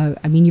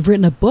 you've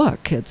written a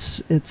book.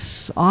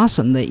 It's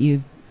awesome that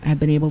you have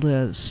been able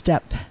to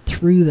step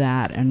through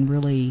that and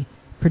really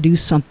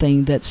produce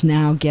something that's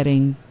now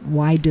getting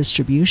wide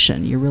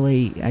distribution. You're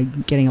really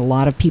getting a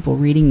lot of people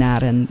reading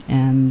that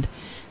and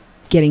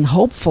getting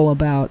hopeful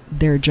about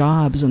their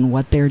jobs and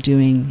what they're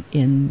doing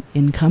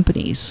in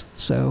companies.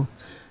 So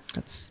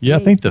that's I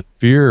think the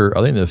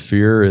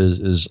fear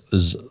is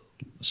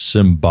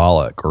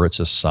symbolic, or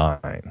it's a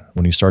sign.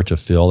 When you start to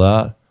feel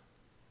that,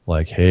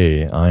 like,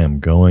 hey, I am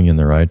going in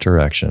the right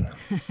direction.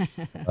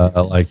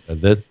 Like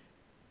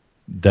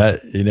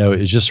that,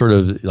 it's just sort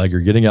of like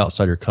you're getting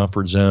outside your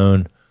comfort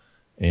zone,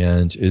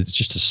 and it's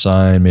just a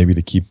sign maybe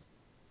to keep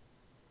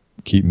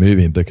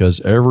moving.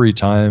 Because every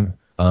time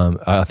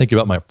I think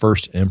about my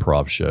first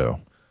improv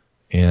show,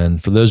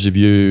 and for those of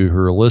you who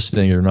are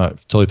listening, you're not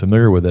totally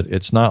familiar with it,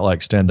 it's not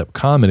like stand-up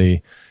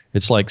comedy.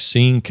 It's like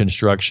scene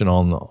construction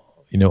on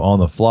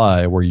the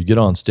fly, where you get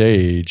on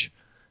stage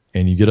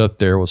and you get up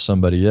there with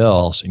somebody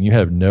else and you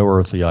have no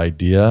earthly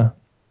idea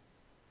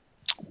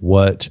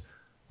what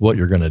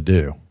you're going to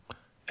do.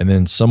 And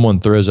then someone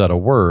throws out a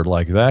word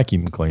like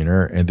vacuum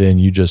cleaner, and then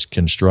you just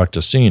construct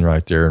a scene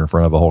right there in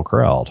front of a whole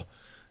crowd.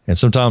 And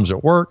sometimes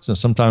it works and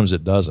sometimes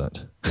it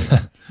doesn't.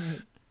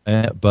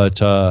 But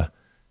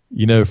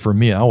for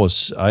me,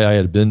 I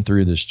had been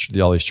through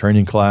all these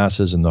training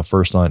classes, and the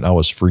first night I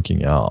was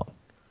freaking out.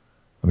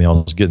 I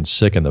was getting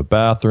sick in the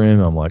bathroom.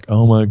 I'm like,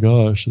 oh my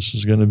gosh, this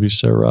is going to be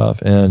so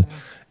rough. And,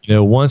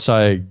 once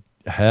I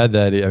had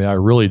that, I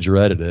really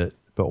dreaded it.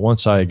 But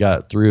once I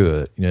got through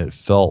it, it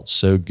felt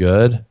so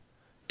good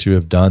to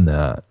have done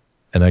that.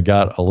 And I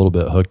got a little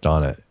bit hooked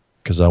on it,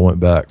 because I went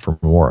back for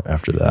more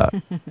after that.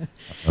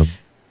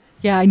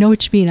 Yeah, I know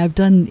what you mean. I've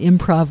done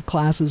improv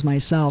classes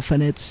myself,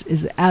 and it's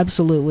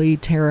absolutely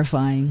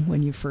terrifying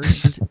when you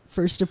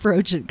first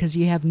approach it, because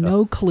you have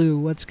no clue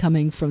what's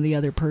coming from the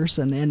other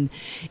person. And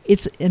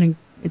it's an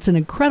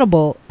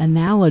incredible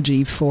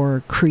analogy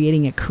for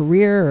creating a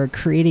career or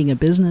creating a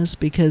business,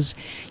 because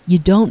you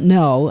don't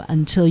know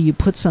until you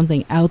put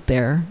something out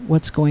there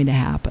what's going to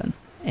happen.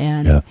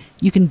 And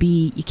you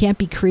can't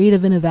be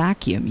creative in a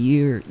vacuum.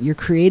 You're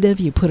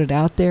creative, you put it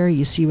out there,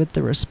 you see what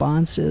the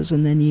response is,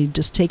 and then you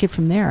just take it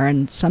from there.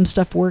 And some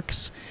stuff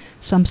works,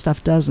 some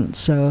stuff doesn't.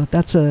 So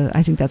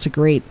I think that's a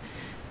great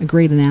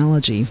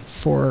analogy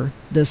for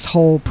this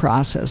whole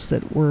process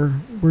that we're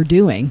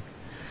doing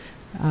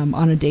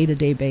on a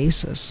day-to-day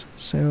basis.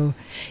 So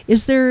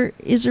is there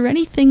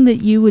anything that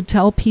you would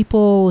tell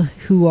people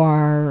who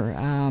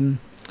are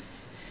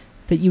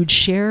that you would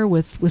share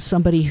with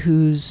somebody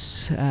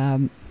who's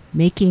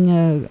making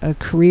a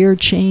career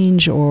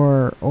change,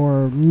 or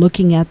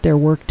looking at their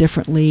work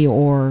differently,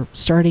 or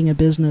starting a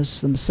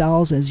business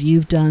themselves as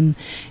you've done?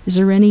 Is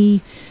there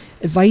any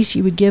advice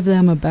you would give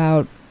them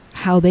about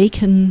how they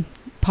can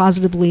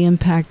positively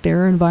impact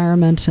their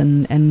environment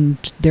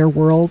and their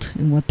world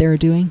and what they're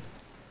doing?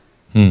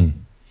 Okay,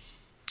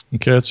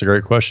 that's a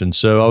great question.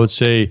 So I would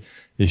say,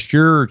 if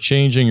you're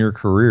changing your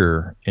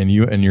career and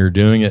you're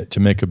doing it to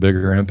make a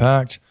bigger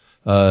impact,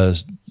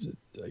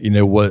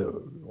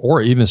 or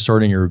even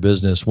starting your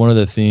business, one of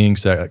the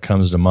things that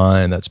comes to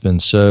mind that's been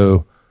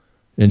so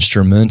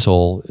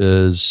instrumental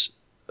is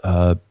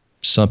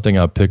something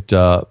I picked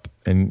up,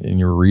 and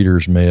your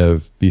readers may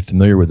be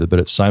familiar with it, but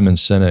it's Simon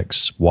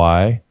Sinek's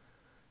Why,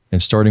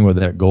 and starting with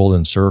that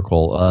golden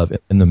circle of,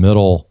 in the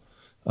middle.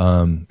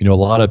 A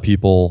lot of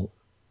people,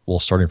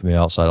 starting from the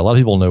outside, a lot of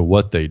people know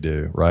what they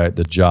do, right?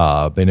 The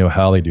job, they know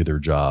how they do their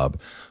job,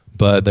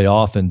 but they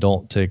often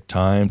don't take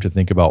time to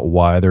think about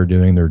why they're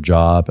doing their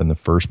job in the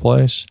first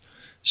place.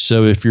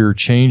 So if you're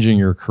changing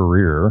your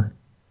career,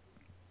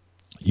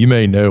 you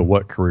may know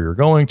what career you're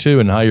going to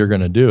and how you're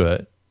going to do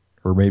it,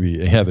 or maybe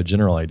you have a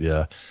general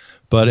idea.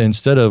 But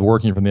instead of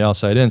working from the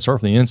outside in, start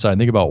from the inside and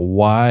think about,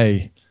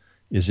 why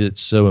is it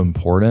so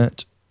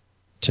important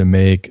to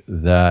make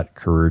that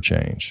career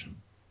change?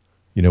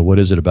 What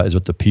is it about? Is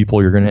it the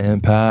people you're going to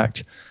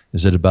impact?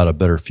 Is it about a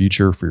better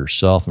future for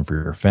yourself and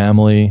for your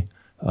family?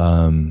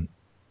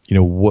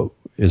 What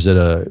is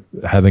it?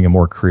 Having a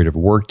more creative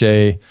work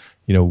day?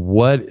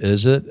 What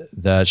is it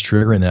that's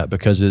triggering that?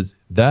 Because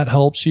that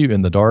helps you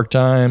in the dark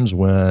times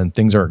when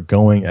things aren't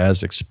going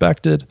as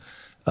expected.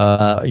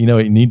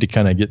 You need to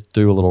kind of get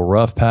through a little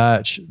rough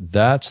patch.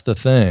 That's the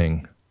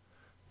thing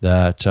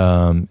that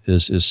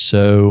is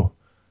so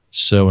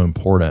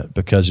important,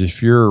 because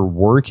if you're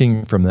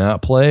working from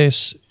that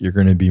place, you're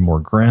going to be more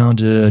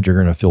grounded, you're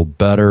going to feel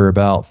better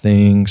about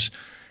things,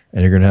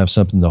 and you're going to have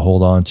something to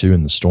hold on to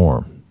in the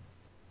storm.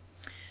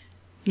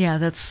 Yeah,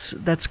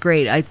 that's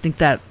great. I think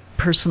that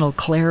personal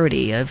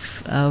clarity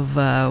of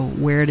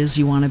where it is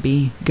you want to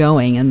be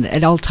going, and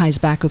it all ties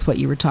back with what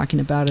you were talking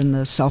about in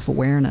the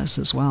self-awareness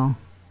as well.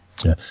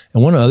 Yeah.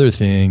 And one other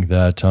thing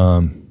that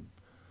I'm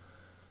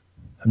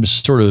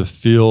just sort of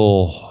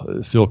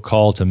feel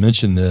called to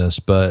mention this,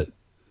 but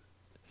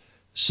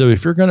so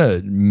if you're going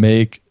to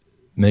make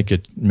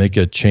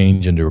a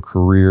change into a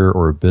career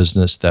or a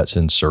business that's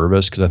in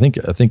service, because I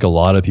think a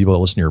lot of people that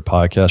listen to your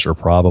podcast are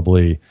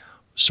probably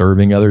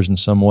serving others in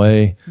some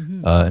way,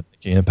 making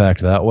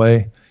impact that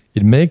way.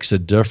 It makes a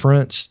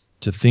difference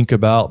to think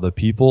about the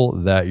people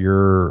that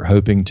you're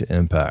hoping to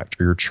impact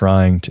or you're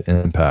trying to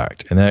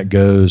impact, and that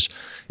goes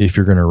if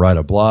you're going to write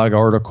a blog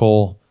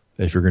article,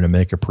 if you're going to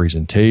make a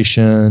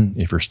presentation,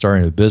 if you're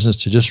starting a business,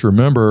 to just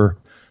remember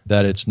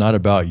that it's not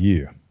about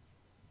you.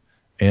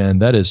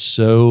 And that is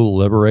so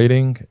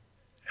liberating,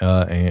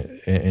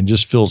 and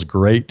just feels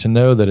great to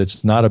know that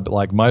it's not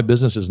like my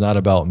business is not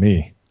about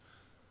me.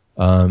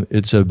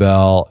 It's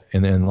about,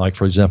 and like,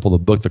 for example, the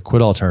book, The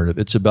Quit Alternative,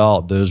 it's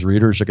about those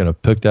readers are going to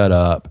pick that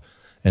up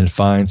and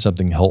find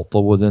something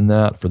helpful within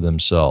that for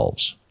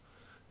themselves.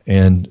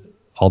 And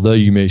although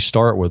you may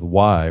start with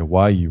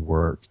why you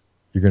work,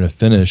 you're going to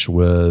finish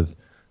with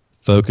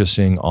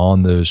focusing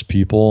on those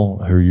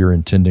people who you're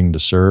intending to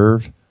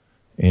serve.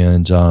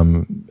 And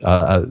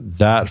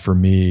that for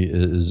me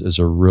is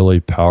a really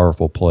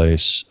powerful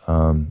place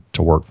to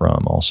work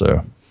from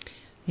also.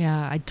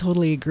 Yeah, I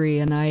totally agree.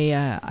 And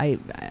I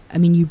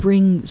mean, you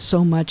bring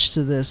so much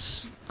to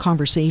this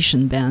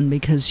conversation, Ben,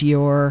 because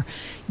you're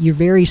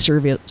very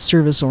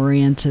service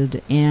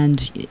oriented,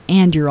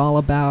 and you're all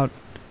about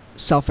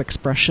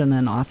self-expression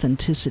and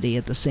authenticity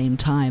at the same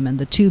time, and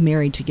the two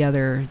married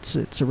together,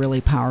 it's a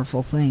really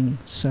powerful thing.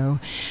 So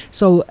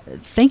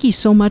thank you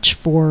so much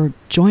for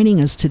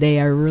joining us today.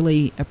 I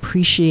really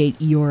appreciate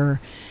your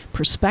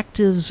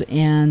perspectives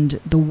and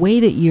the way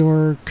that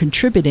you're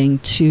contributing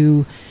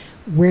to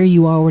where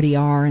you already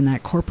are in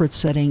that corporate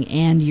setting,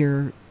 and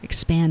you're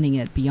expanding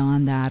it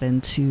beyond that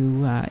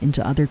into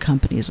other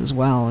companies as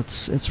well.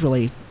 It's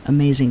really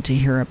amazing to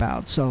hear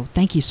about. So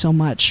thank you so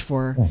much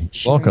for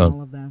sharing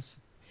all of this.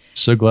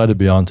 So glad to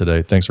be on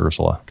today. Thanks,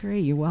 Ursula.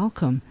 Great, you're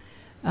welcome.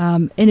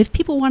 And if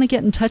people want to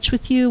get in touch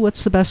with you,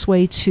 what's the best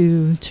way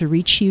to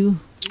reach you?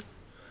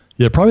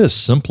 Yeah, probably the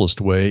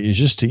simplest way is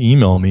just to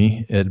email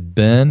me at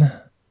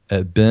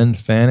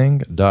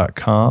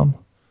ben@benfanning.com.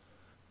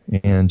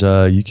 And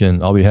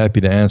I'll be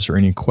happy to answer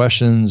any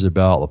questions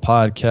about the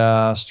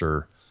podcast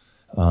or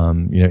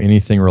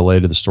anything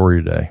related to the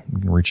story today. You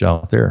can reach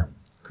out there.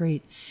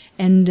 Great.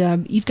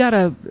 And you've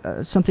got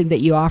something that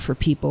you offer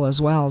people as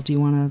well. Do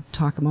you want to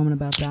talk a moment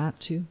about that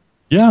too?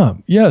 Yeah.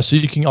 So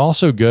you can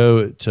also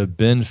go to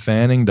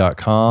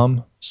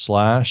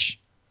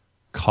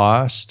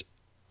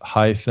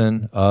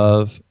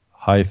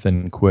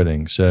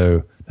benfanning.com/cost-of-quitting.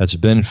 So that's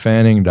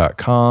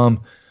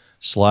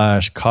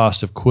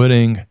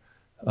benfanning.com/cost-of-quitting,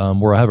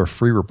 where I have a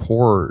free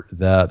report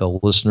that the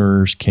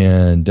listeners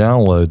can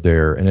download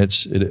there. And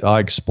I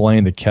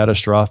explain the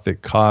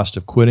catastrophic cost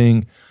of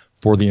quitting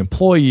for the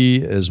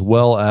employee as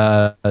well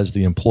as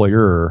the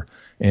employer,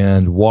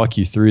 and walk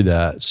you through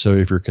that. So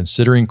if you're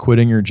considering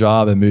quitting your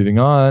job and moving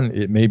on,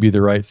 it may be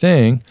the right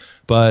thing,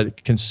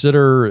 but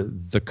consider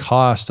the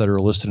costs that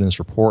are listed in this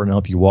report and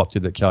help you walk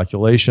through that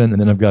calculation.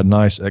 And then I've got a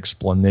nice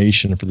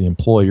explanation for the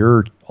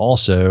employer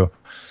also,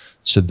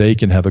 so they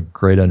can have a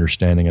great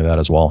understanding of that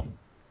as well.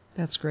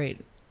 That's great.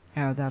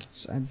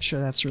 I'm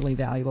sure that's really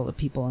valuable to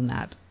people in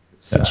that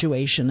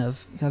situation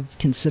of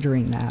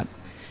considering that,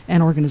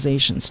 and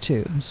organizations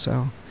too.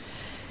 So,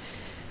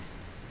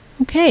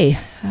 okay.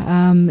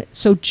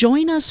 So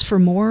join us for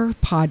more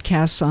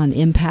podcasts on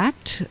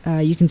impact.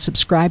 You can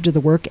subscribe to the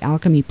Work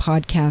Alchemy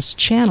podcast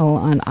channel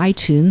on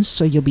iTunes,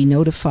 so you'll be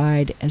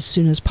notified as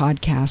soon as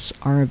podcasts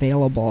are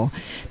available.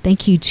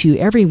 Thank you to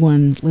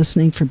everyone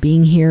listening for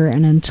being here.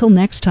 And until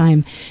next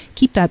time,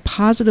 keep that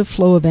positive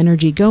flow of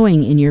energy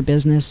going in your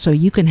business so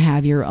you can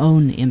have your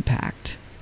own impact.